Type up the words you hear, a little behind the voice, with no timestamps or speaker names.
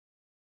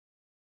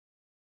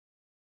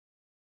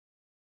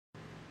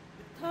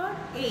Third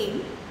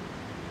aim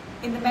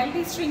in the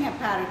Melde string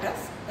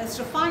apparatus is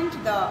to find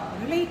the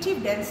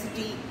relative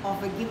density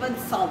of a given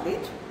solid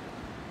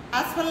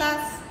as well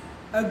as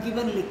a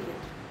given liquid.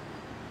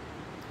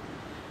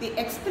 The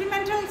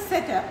experimental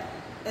setup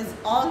is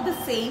all the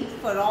same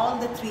for all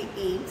the three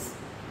aims.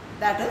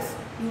 That is,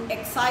 you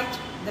excite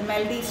the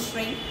Melde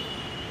string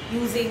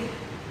using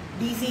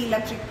DC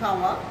electric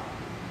power,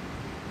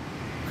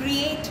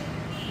 create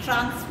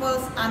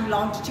transverse and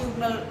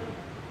longitudinal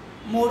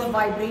mode of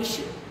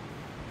vibration,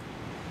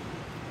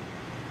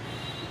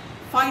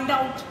 find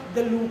out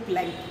the loop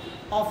length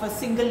of a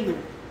single loop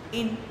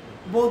in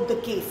both the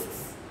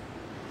cases.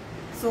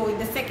 So in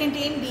the second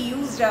aim we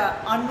used an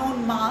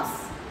unknown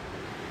mass.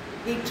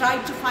 We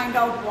tried to find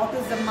out what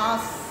is the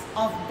mass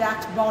of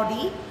that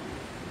body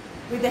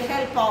with the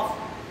help of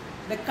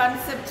the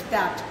concept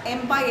that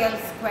m by L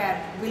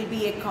square will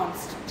be a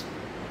constant.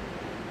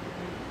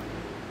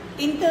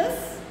 In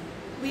this,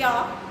 we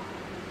are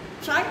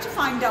trying to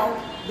find out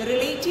the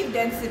relative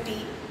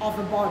density of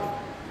a body.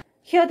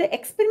 Here the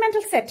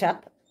experimental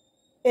setup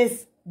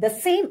is the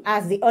same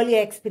as the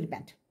earlier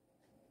experiment.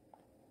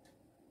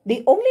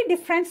 The only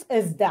difference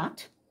is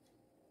that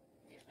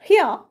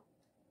here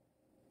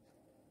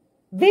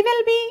we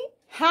will be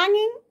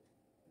hanging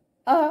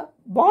a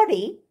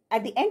body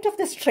at the end of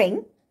the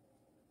string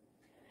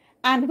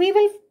and we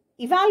will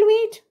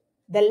evaluate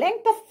the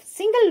length of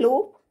single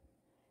loop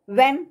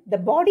when the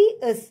body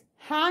is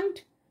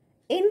hanged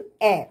in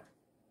air.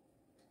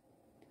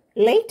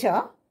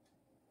 Later,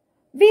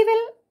 we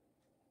will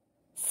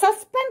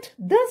suspend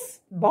this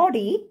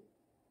body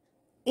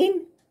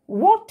in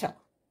water.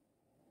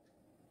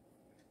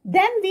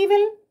 Then we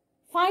will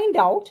find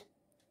out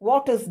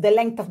what is the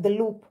length of the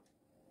loop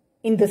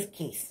in this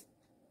case.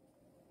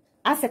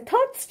 As a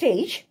third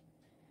stage,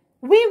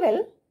 we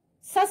will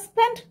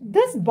suspend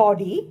this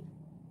body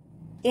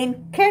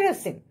in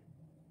kerosene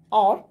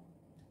or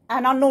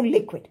an unknown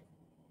liquid.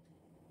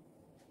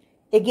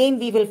 Again,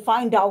 we will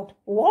find out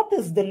what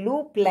is the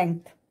loop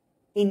length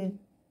in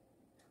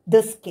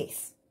this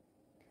case.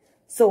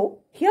 So,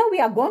 here we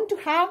are going to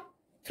have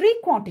three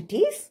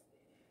quantities.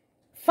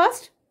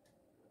 First,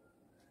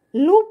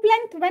 loop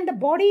length when the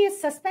body is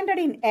suspended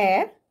in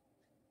air,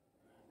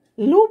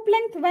 loop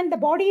length when the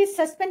body is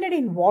suspended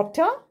in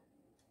water,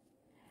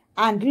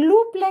 and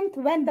loop length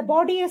when the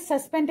body is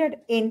suspended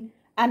in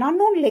an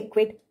unknown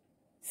liquid,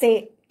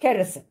 say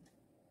kerosene.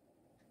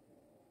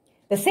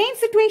 The same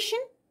situation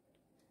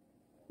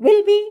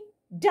will be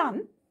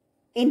done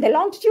in the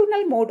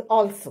longitudinal mode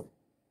also.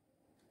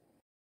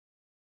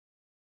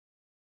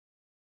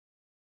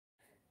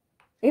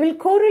 We will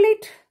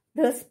correlate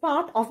this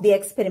part of the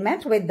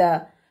experiment with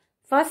the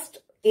first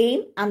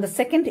aim and the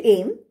second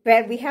aim,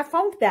 where we have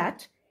found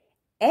that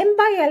m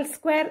by L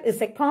square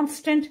is a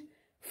constant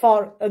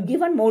for a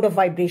given mode of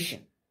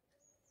vibration.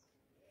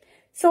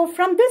 So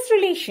from this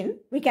relation,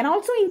 we can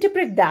also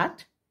interpret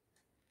that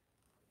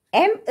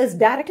m is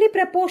directly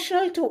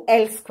proportional to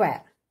L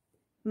square.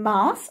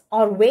 Mass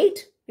or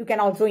weight, you can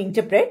also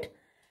interpret,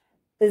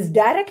 is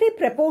directly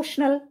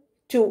proportional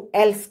to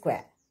L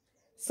square.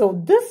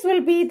 So this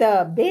will be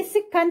the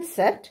basic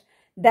concept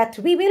that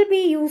we will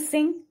be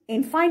using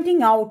in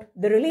finding out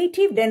the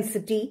relative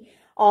density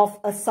of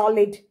a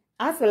solid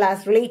as well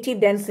as relative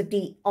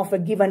density of a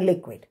given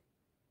liquid.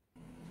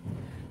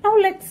 Now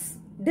let's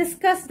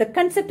discuss the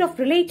concept of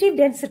relative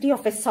density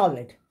of a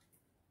solid.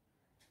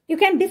 You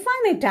can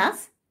define it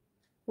as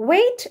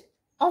weight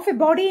of a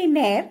body in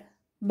air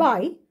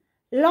by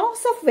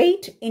loss of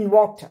weight in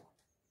water.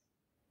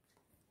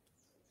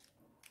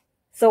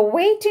 So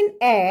weight in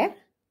air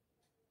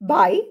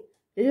by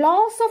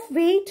loss of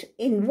weight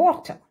in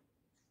water.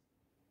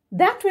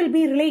 That will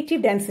be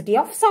relative density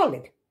of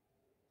solid.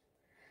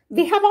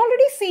 We have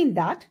already seen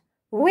that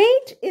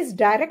weight is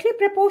directly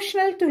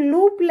proportional to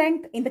loop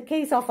length in the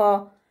case of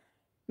a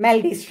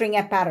Melde string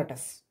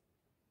apparatus.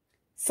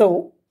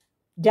 So,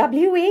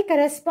 WA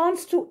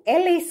corresponds to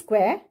LA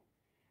square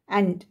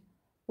and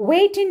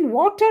weight in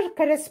water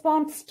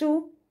corresponds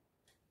to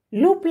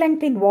loop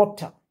length in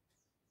water.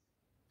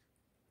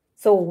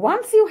 So,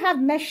 once you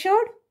have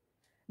measured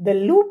the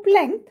loop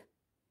length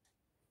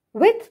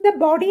with the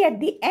body at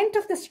the end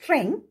of the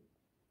string,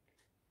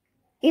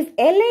 if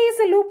LA is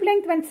a loop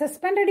length when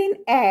suspended in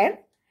air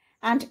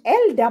and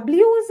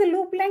LW is a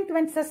loop length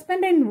when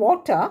suspended in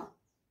water,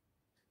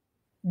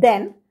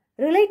 then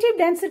relative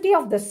density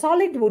of the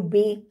solid would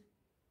be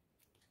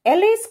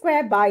LA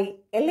square by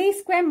LA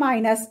square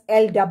minus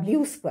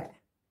LW square.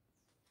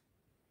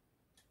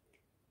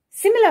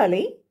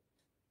 Similarly,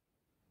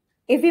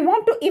 if we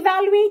want to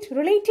evaluate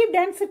relative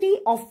density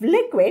of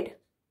liquid,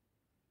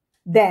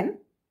 then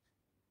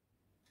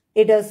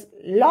it is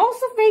loss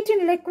of weight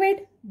in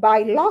liquid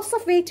by loss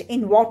of weight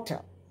in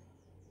water.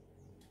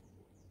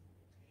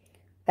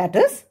 That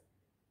is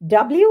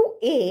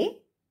WA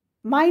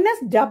minus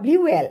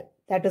WL,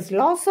 that is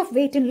loss of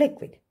weight in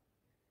liquid.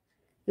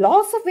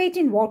 Loss of weight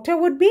in water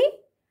would be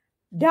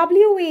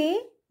WA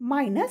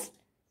minus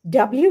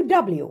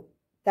WW,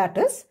 that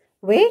is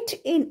weight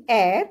in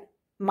air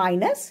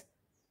minus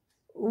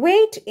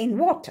weight in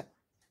water.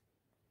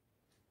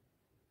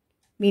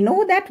 We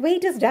know that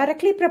weight is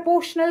directly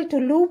proportional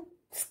to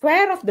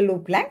square of the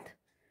loop length.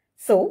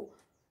 So,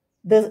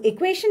 the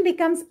equation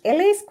becomes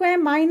LA square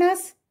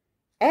minus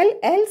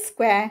LL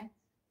square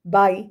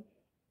by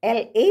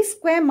LA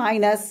square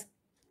minus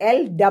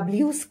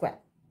LW square.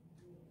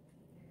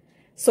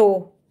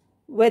 So,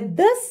 with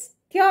this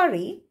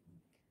theory,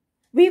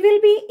 we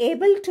will be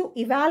able to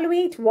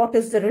evaluate what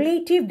is the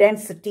relative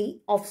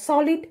density of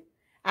solid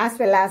as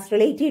well as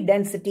relative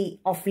density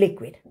of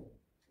liquid.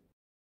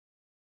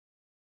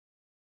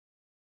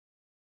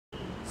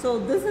 So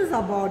this is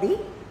our body.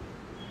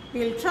 We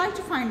will try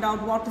to find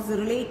out what is the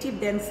relative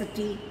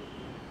density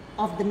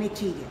of the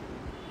material.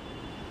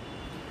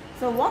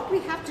 So what we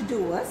have to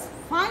do is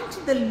find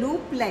the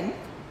loop length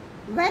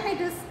when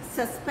it is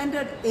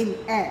suspended in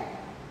air.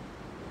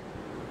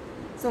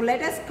 So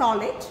let us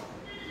call it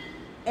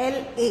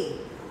LA.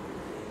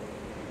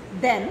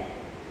 Then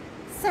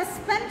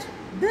suspend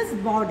this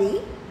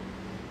body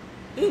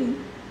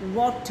in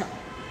water.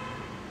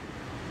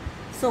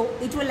 So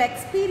it will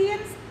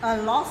experience a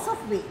loss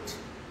of weight,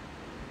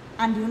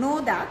 and you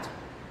know that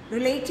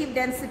relative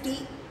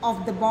density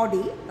of the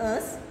body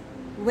is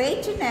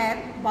weight in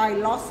air by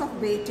loss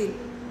of weight in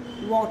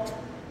water.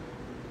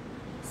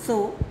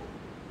 So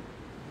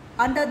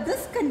under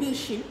this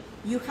condition,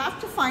 you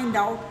have to find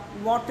out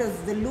what is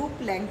the loop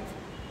length,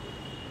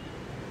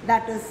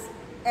 that is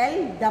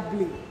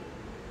LW.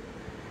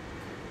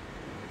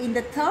 In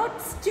the third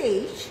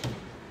stage,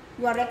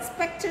 you are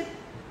expected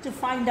to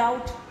find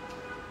out,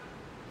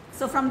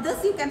 so from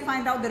this you can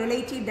find out the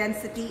relative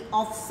density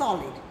of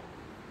solid.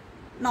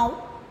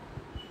 Now,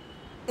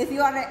 if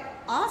you are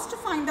asked to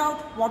find out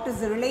what is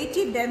the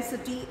relative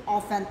density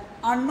of an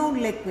unknown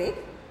liquid,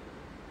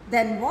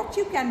 then what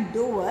you can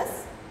do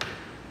is,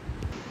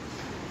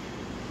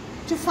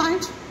 to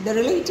find the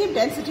relative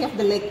density of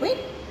the liquid,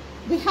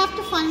 we have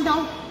to find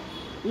out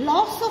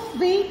loss of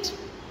weight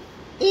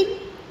in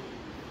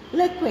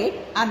liquid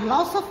and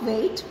loss of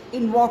weight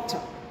in water.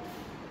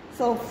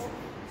 So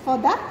for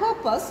that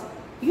purpose,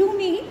 you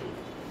need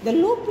the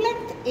loop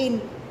length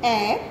in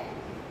air,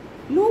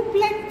 loop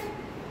length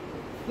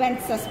when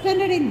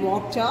suspended in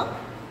water,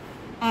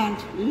 and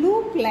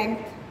loop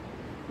length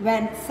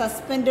when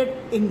suspended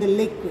in the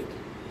liquid.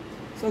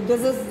 So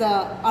this is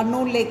the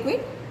unknown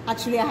liquid.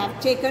 Actually, I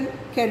have taken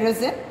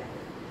kerosene.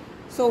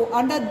 So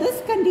under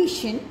this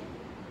condition,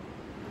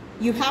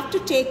 you have to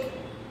take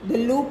the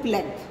loop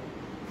length.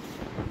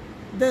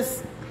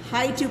 This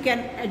height you can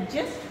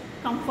adjust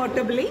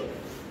comfortably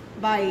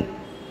by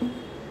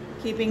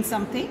keeping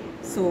something.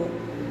 So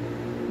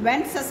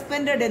when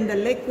suspended in the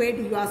liquid,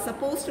 you are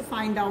supposed to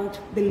find out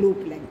the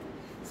loop length.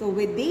 So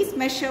with these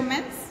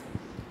measurements,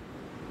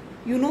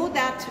 you know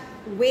that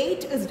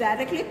weight is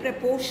directly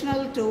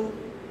proportional to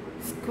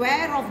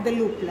square of the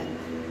loop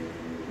length.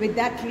 With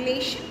that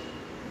relation,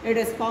 it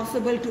is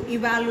possible to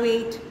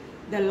evaluate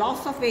the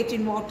loss of weight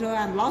in water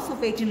and loss of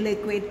weight in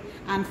liquid,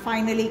 and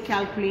finally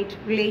calculate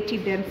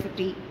relative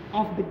density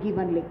of the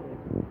given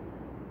liquid.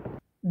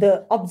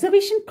 The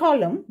observation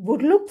column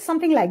would look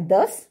something like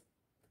this.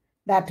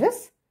 That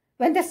is,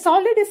 when the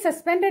solid is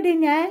suspended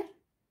in air,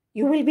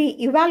 you will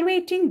be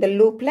evaluating the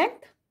loop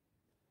length.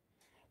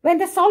 When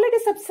the solid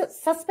is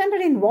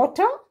suspended in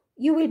water,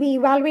 you will be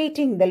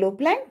evaluating the loop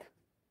length.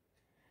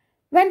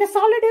 When the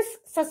solid is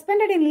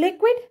suspended in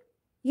liquid,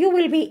 you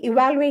will be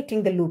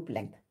evaluating the loop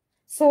length.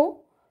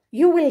 So,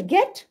 you will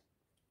get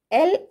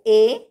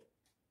LA,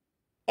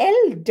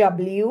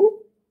 LW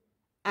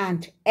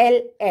and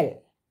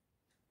LL.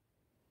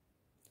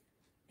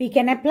 We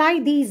can apply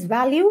these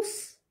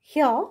values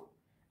here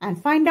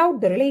and find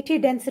out the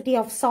relative density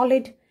of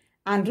solid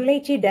and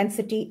relative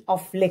density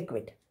of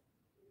liquid.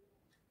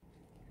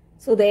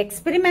 So the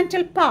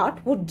experimental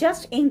part would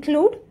just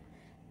include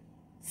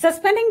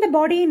suspending the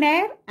body in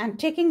air and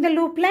taking the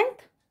loop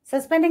length,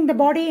 suspending the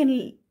body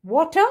in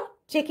water,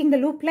 taking the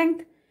loop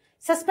length,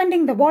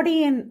 suspending the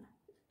body in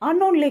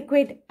unknown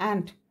liquid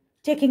and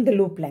taking the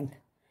loop length.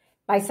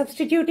 By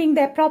substituting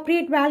the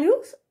appropriate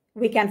values,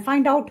 we can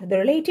find out the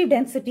relative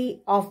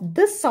density of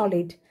this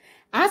solid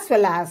as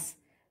well as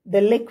the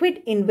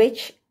liquid in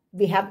which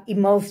we have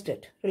immersed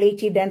it,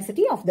 relative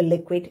density of the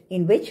liquid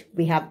in which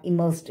we have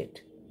immersed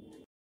it.